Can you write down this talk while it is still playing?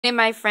Hey,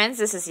 my friends,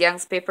 this is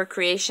Young's Paper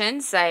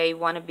Creations. I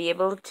want to be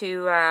able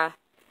to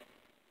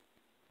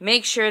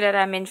make sure that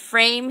I'm in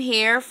frame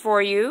here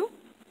for you.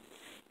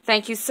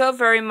 Thank you so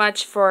very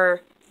much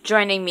for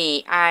joining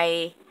me.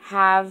 I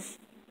have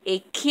a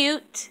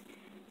cute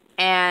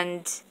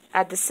and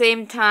at the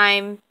same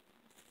time,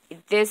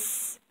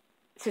 this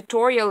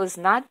tutorial is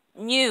not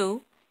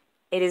new.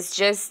 It is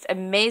just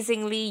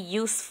amazingly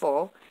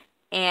useful.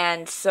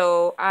 And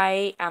so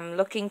I am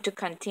looking to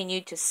continue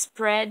to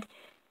spread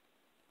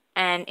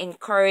and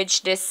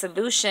encourage this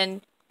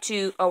solution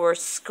to our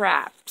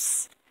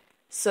scraps.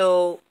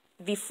 So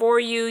before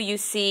you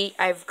see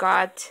I've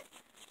got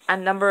a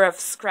number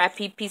of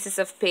scrappy pieces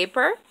of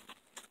paper,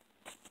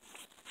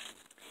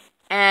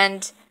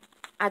 and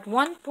at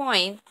one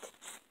point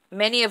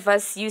many of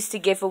us used to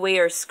give away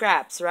our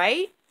scraps,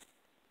 right?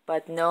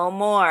 But no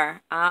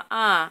more.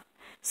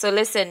 So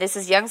listen, this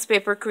is Young's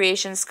Paper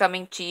Creations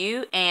coming to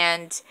you,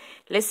 and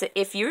listen,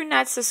 if you're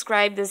not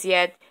subscribed as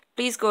yet,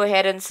 please go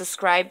ahead and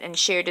subscribe and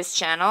share this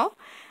channel.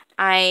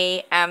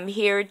 I am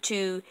here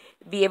to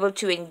be able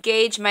to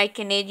engage my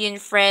Canadian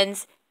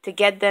friends to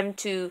get them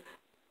to,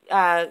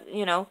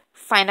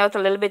 find out a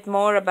little bit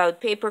more about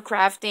paper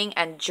crafting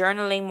and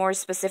journaling more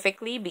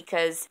specifically,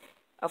 because,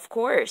 of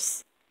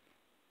course,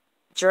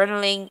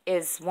 journaling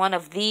is one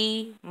of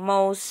the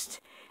most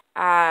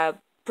uh,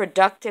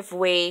 productive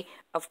way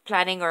of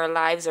planning our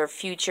lives, our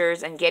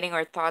futures, and getting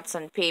our thoughts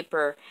on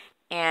paper.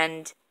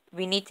 And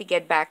we need to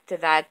get back to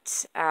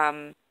that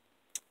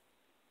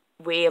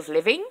way of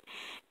living.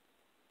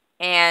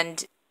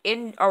 And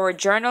in our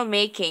journal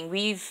making,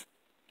 we've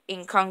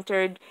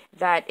encountered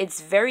that it's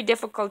very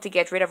difficult to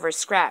get rid of our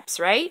scraps,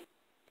 right?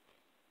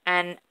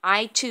 And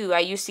I too, I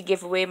used to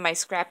give away my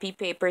scrappy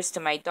papers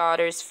to my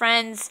daughter's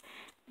friends,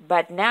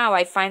 but now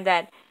I find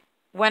that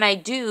when I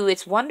do,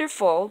 it's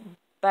wonderful,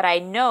 but I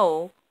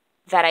know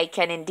that I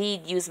can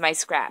indeed use my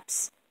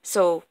scraps.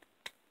 So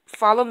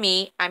follow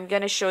me. I'm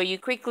going to show you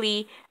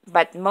quickly,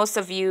 but most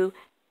of you,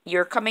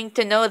 you're coming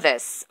to know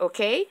this,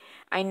 okay?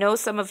 I know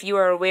some of you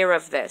are aware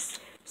of this.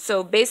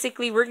 So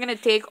basically, we're going to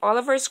take all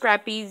of our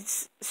scrappy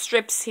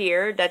strips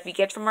here that we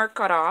get from our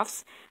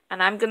cutoffs,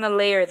 and I'm going to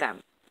layer them.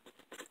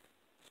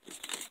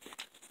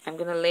 I'm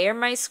going to layer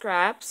my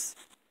scraps,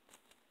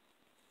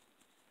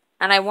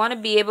 and I want to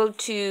be able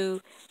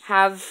to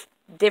have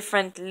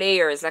different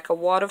layers, like a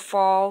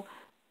waterfall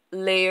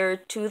layer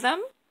to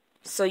them.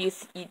 So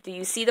do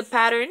you see the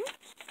pattern?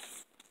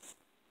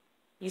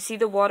 You see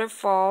the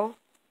waterfall,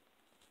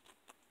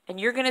 and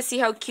you're going to see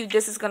how cute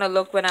this is going to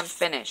look when I'm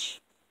finished.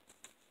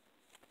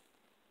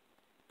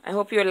 I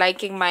hope you're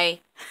liking my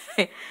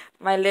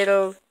my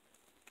little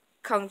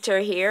counter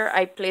here.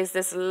 I placed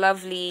this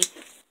lovely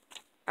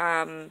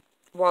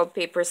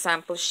wallpaper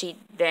sample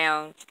sheet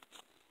down,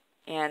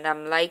 and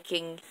I'm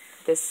liking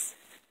this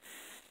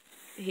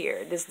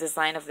here, this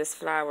design of this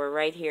flower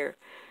right here.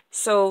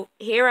 So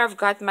here I've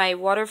got my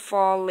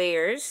waterfall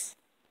layers,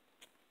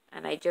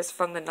 and I just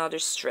found another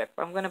strip.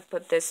 I'm gonna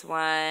put this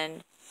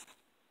one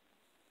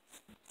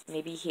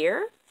maybe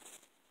here.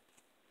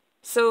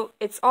 So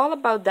it's all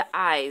about the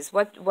eyes.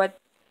 What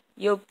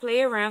you'll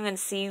play around and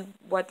see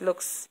what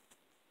looks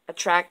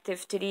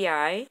attractive to the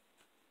eye,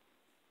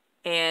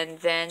 and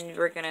then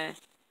we're gonna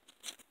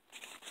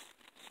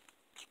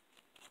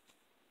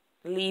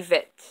leave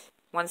it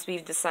once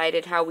we've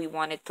decided how we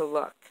want it to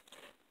look.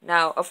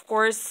 Now, of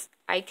course,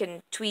 I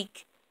can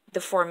tweak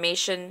the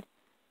formation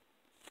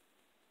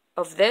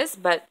of this,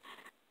 but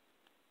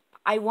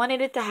I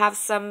wanted it to have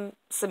some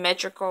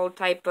symmetrical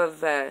type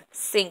of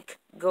sync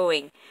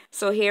going.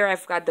 So here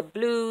I've got the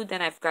blue,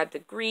 then I've got the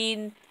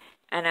green,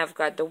 and I've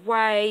got the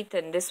white,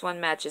 and this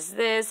one matches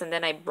this, and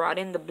then I brought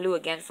in the blue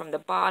again from the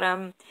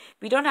bottom.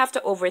 We don't have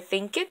to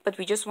overthink it, but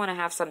we just want to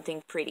have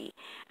something pretty.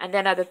 And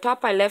then at the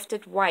top I left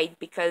it white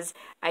because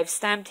I've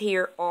stamped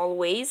here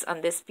always on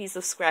this piece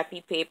of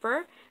scrappy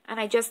paper, and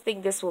I just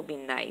think this will be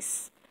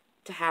nice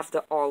to have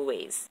the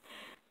always.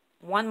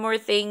 One more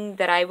thing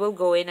that I will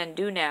go in and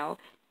do now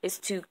is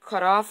to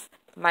cut off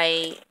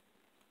my...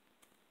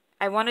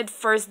 I wanted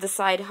first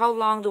decide how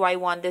long do I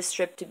want this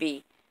strip to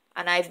be,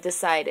 and I've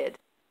decided.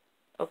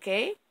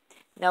 Okay,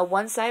 now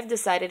once I've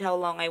decided how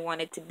long I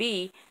want it to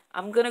be,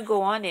 I'm gonna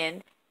go on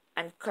in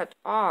and cut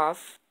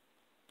off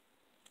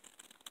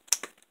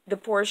the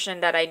portion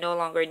that I no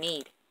longer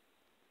need.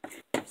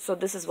 So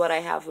this is what I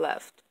have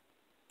left.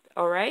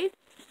 Alright,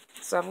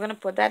 so I'm gonna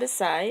put that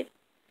aside,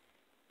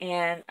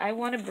 and I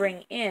want to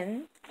bring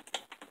in,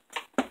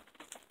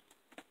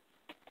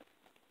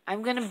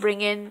 I'm gonna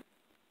bring in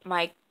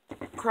my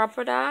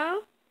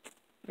crocodile,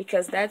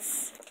 because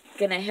that's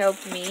gonna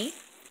help me.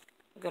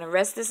 I'm gonna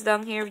rest this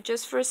down here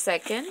just for a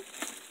second,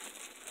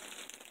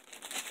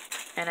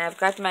 and I've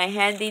got my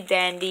handy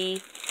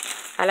dandy,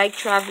 I like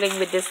traveling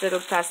with this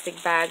little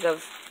plastic bag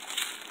of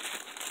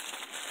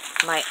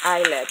my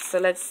eyelets. So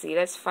let's see,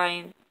 let's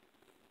find,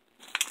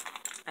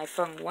 I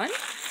found one,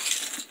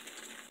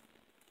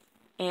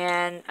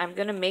 and I'm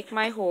gonna make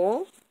my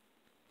hole.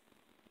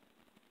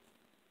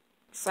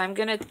 So I'm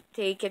gonna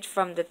take it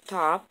from the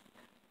top,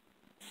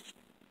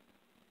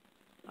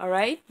 All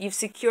right, you've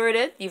secured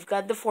it. You've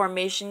got the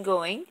formation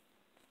going.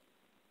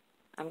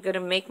 I'm going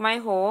to make my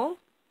hole.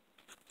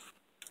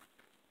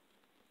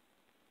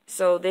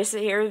 So this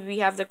here we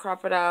have the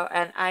crocodile,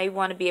 and I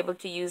want to be able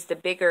to use the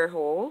bigger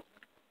hole.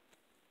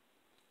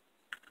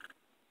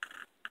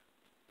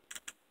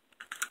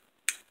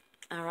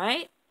 All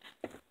right.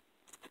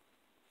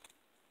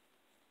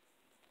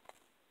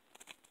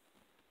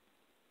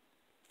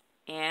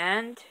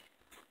 And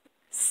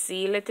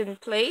seal it in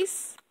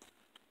place.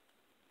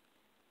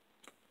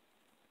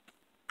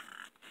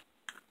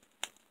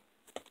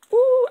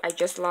 Ooh, I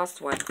just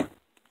lost one.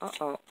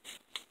 Uh-oh.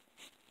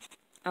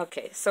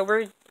 Okay,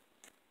 so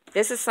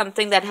this is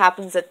something that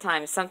happens at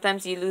times.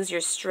 Sometimes you lose your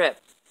strip.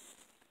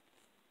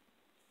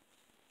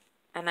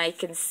 And I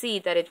can see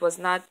that it was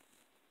not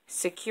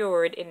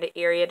secured in the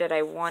area that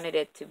I wanted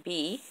it to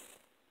be.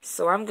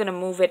 So I'm going to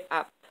move it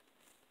up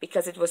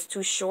because it was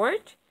too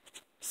short.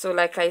 So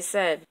like I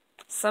said,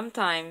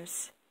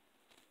 sometimes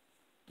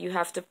you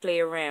have to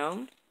play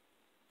around.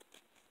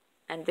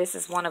 And this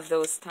is one of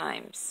those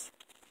times.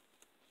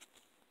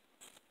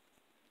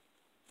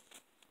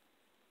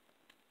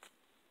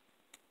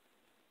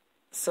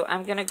 So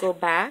I'm going to go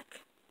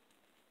back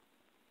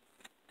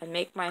and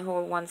make my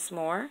hole once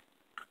more.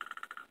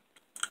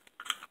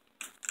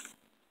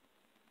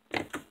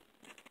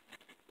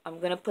 I'm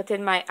going to put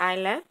in my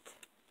eyelet.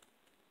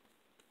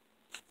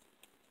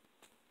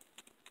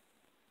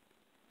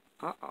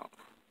 Uh-oh.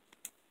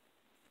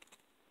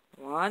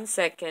 1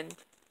 second.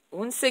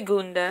 Un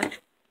segunda.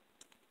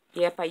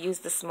 Yep, I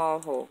used the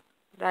small hole.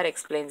 That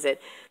explains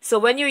it. So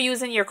when you're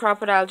using your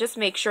crocodile, just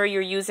make sure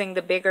you're using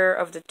the bigger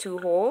of the two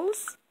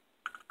holes.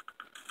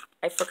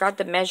 I forgot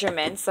the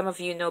measurement. Some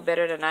of you know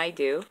better than I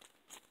do.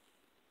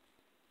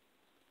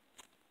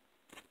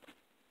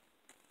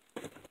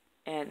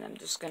 And I'm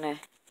just going to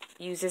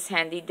use this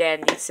handy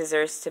dandy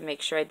scissors to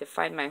make sure I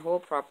define my hole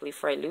properly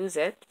before I lose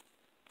it.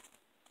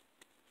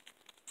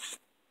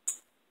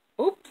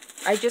 Oop,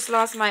 I just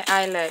lost my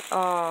eyelet.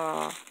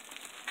 Oh.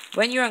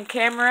 When you're on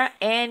camera,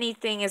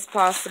 anything is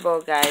possible,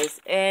 guys.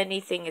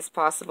 Anything is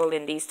possible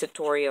in these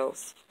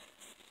tutorials.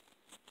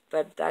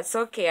 But that's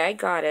okay, I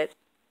got it.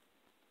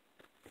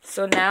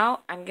 So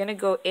now I'm going to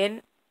go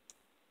in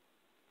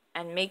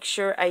and make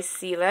sure I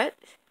seal it.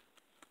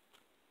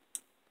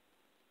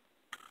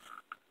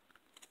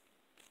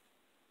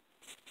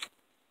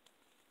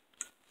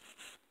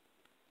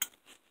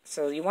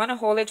 So you want to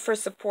hold it for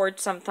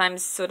support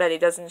sometimes so that it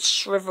doesn't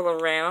shrivel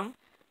around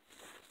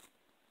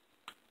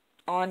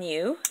on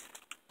you.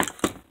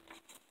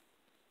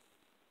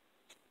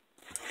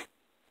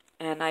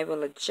 And I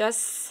will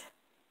adjust.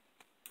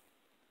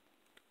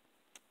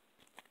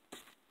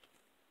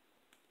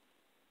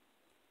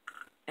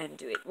 And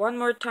do it one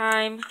more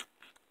time.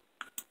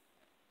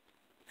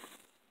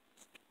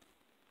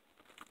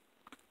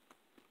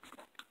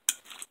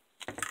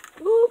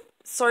 Ooh,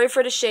 sorry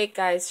for the shake,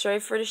 guys. Sorry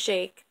for the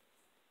shake.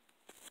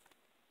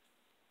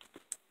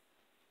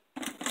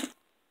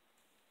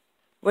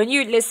 When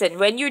you're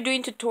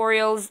doing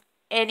tutorials,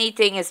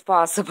 anything is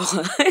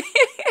possible.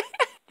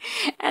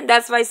 And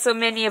that's why so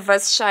many of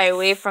us shy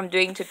away from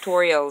doing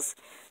tutorials.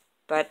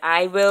 But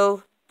I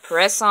will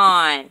press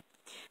on.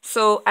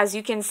 So as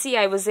you can see,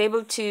 I was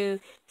able to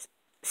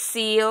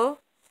seal,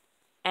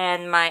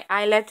 and my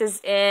eyelet is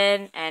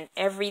in, and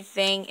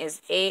everything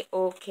is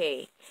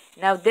a-okay.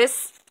 Now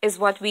this is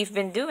what we've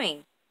been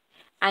doing.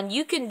 And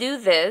you can do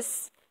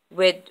this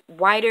with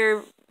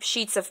wider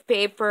sheets of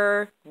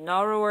paper,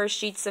 narrower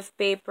sheets of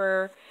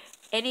paper,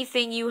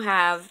 anything you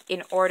have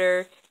in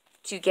order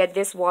to get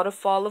this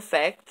waterfall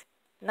effect.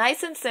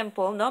 Nice and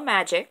simple, no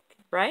magic,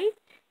 right?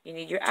 You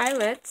need your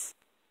eyelets,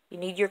 you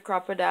need your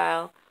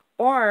crocodile,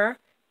 or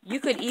you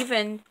could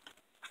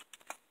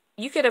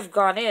have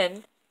gone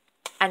in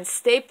and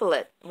staple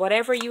it,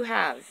 whatever you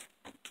have.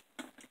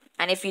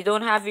 And if you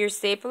don't have your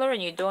stapler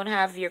and you don't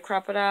have your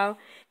crocodile,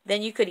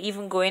 then you could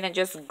even go in and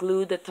just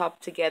glue the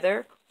top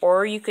together,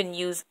 or you can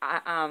use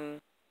what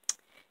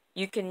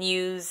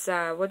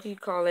do you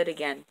call it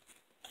again?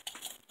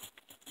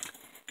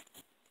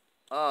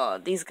 Oh,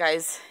 these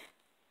guys.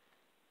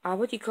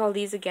 What do you call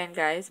these again,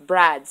 guys?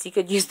 Brads. You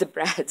could use the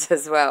brads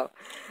as well.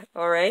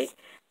 All right.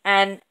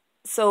 And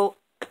so,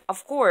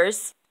 of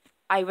course,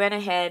 I went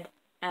ahead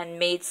and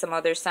made some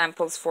other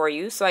samples for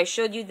you. So I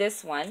showed you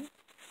this one.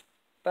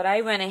 But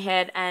I went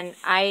ahead and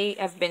I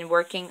have been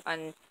working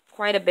on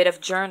quite a bit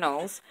of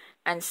journals.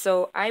 And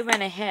so I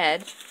went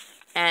ahead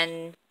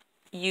and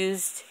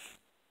used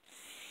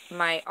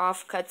my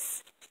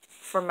offcuts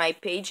for my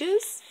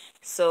pages.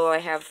 So I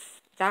have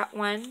that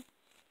one.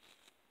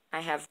 I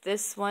have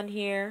this one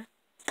here.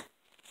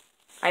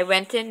 I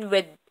went in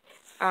with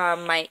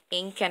my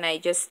ink and I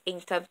just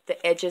inked up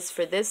the edges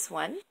for this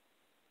one.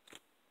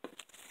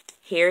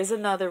 Here's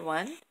another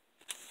one.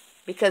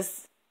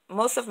 Because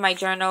most of my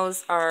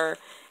journals are,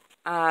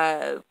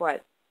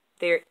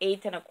 they're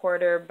 8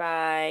 1/4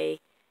 by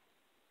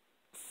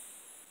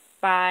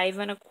 5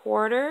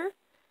 1/4.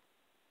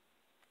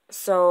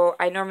 So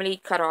I normally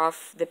cut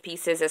off the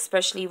pieces,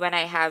 especially when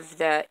I have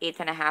the 8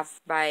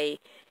 1/2 by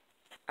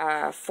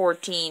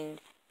 14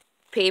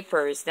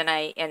 papers, then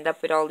I end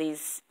up with all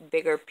these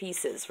bigger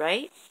pieces,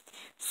 right?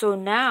 So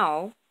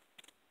now,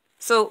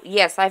 so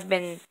yes, I've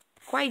been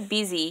quite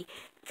busy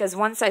because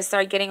once I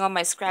start getting all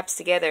my scraps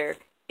together,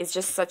 it's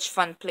just such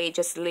fun play,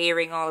 just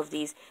layering all of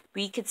these.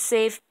 We could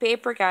save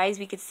paper, guys.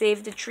 We could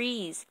save the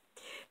trees.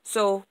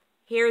 So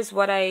here's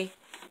what I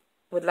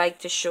would like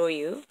to show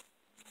you.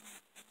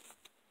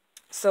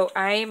 So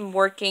I'm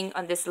working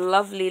on this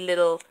lovely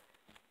little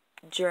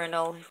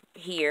journal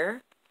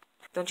here.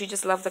 Don't you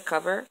just love the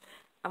cover?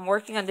 I'm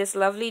working on this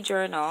lovely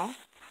journal,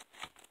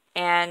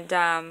 and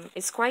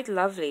it's quite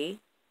lovely.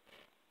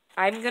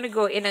 I'm going to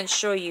go in and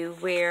show you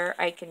where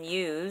I can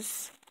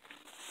use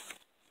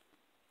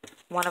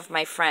one of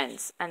my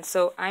friends. And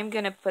so I'm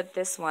going to put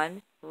this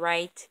one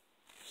right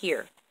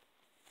here.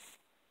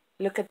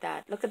 Look at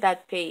that. Look at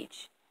that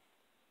page.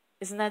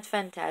 Isn't that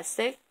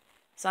fantastic?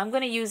 So I'm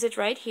going to use it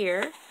right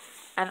here.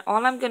 And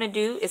all I'm going to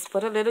do is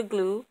put a little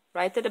glue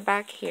right to the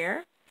back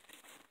here.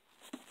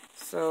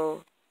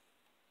 So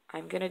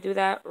I'm going to do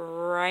that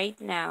right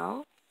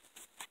now.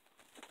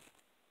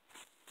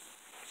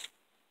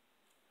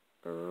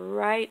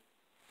 Right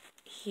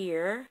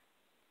here.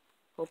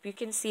 Hope you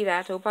can see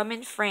that. Hope I'm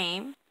in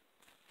frame.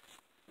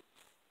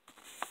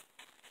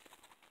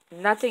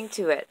 Nothing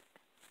to it.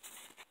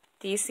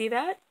 Do you see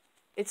that?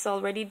 It's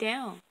already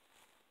down.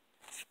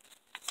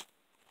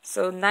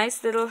 So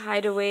nice little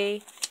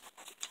hideaway,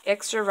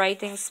 extra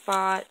writing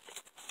spot.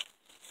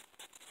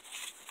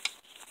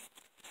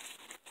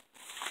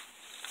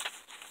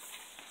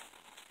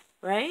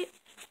 Right?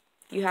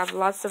 You have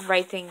lots of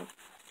writing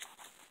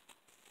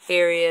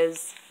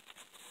areas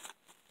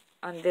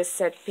on this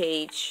set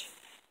page.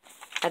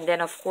 And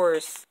then of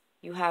course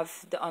you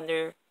have the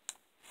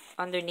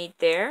underneath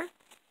there,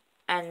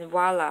 and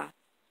voila,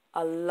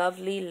 a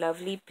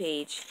lovely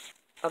page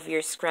of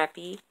your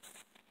scrappy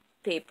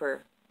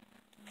paper.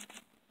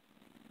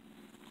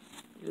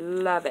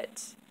 Love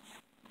it.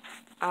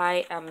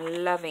 I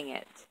am loving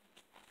it.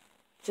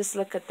 Just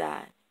look at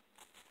that.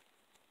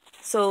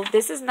 So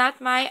this is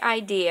not my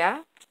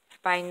idea.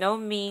 By no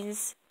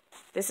means,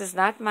 this is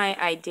not my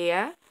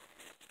idea.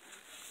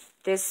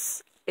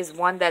 This is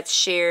one that's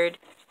shared.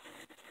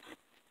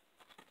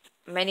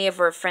 Many of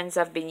our friends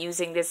have been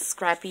using this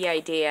scrappy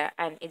idea,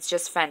 and it's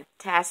just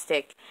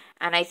fantastic.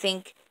 And I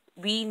think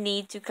we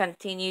need to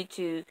continue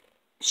to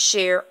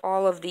share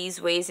all of these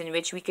ways in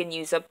which we can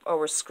use up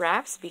our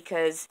scraps,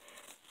 because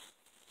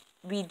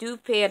we do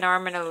pay an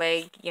arm and a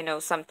leg, you know,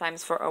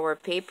 sometimes for our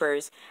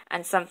papers.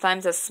 And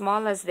sometimes, as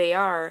small as they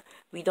are,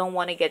 we don't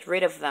want to get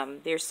rid of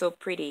them. They're so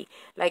pretty.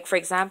 Like, for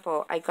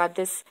example, I got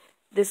this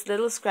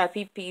little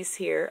scrappy piece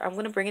here. I'm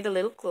going to bring it a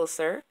little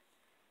closer.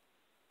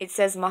 It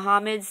says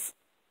Muhammad's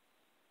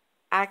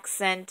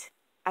Ascent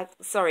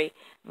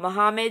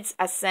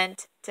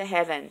to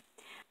Heaven.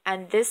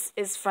 And this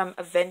is from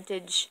a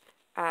vintage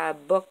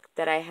book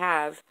that I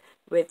have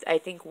with, I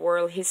think,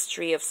 world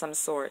history of some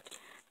sort.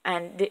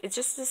 And it's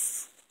just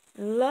this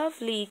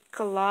lovely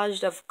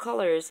collage of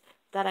colors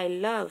that I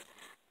love.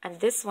 And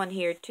this one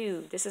here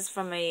too. This is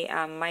from a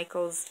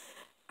Michael's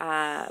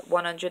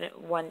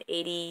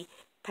 180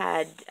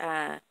 pad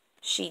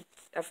sheet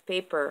of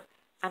paper.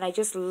 And I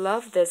just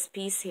love this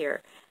piece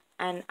here.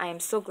 And I am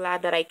so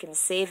glad that I can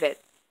save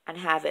it and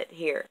have it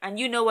here. And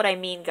you know what I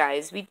mean,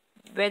 guys.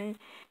 When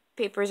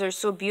papers are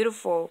so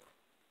beautiful,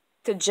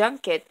 to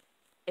junk it,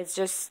 it's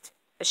just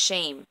a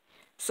shame.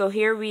 So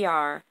here we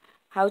are,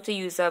 how to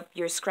use up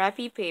your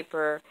scrappy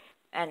paper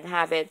and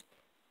have it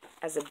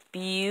as a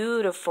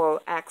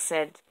beautiful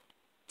accent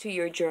to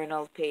your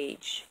journal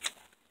page.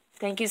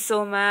 Thank you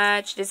so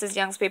much. This is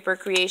Young's Paper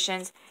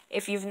Creations.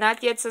 If you've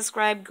not yet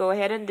subscribed, go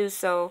ahead and do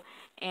so.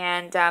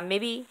 And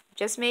maybe,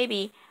 just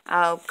maybe,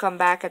 I'll come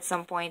back at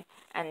some point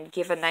and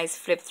give a nice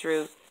flip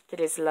through to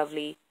this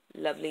lovely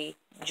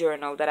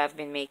journal that I've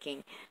been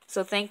making.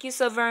 So thank you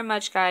so very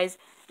much, guys.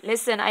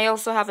 Listen, I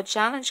also have a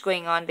challenge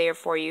going on there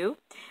for you,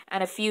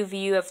 and a few of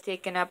you have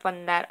taken up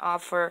on that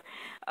offer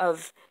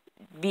of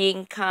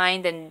being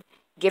kind and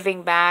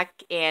giving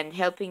back and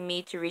helping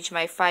me to reach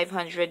my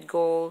 500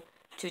 goal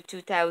to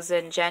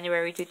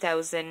January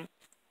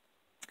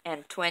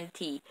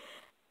 2020.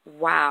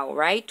 Wow,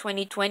 right?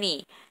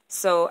 2020.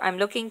 So I'm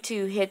looking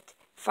to hit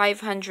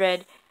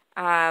 500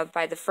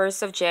 by the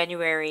 1st of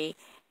January.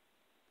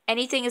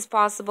 Anything is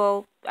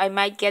possible. I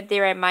might get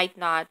there, I might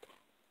not.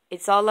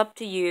 It's all up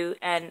to you,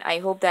 and I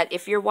hope that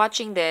if you're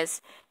watching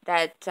this,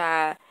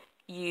 that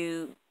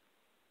you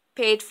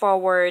pay it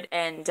forward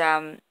and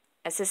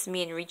assist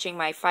me in reaching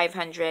my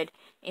 500.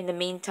 In the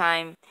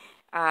meantime,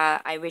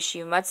 I wish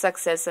you much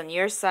success on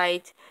your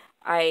site.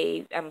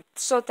 I am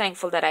so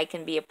thankful that I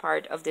can be a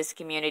part of this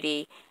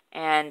community,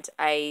 and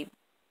I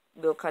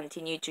will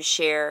continue to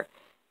share,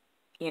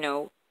 you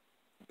know,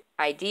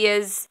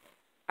 ideas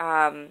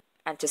and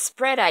to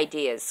spread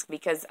ideas,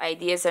 because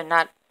ideas are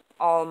not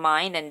all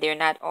mine, and they're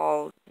not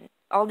all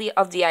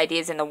the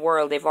ideas in the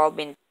world. They've all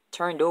been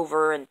turned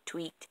over and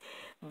tweaked,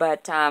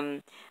 but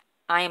I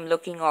am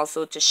looking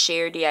also to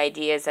share the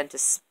ideas and to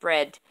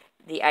spread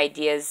the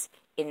ideas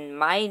in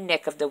my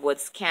neck of the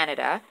woods,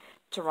 Canada,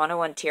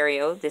 Toronto,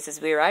 Ontario. This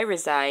is where I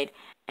reside,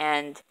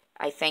 and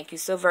I thank you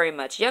so very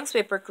much. Young's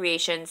Paper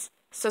Creations,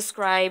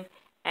 subscribe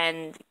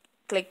and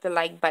click the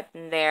like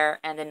button there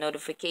and the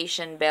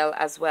notification bell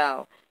as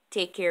well.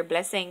 Take care.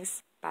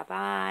 Blessings.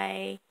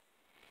 Bye-bye.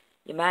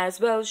 You might as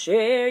well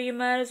share, you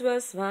might as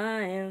well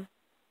smile.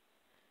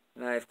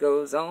 Life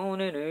goes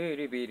on in a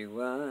itty bitty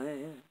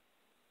while.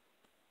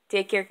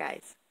 Take care,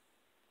 guys.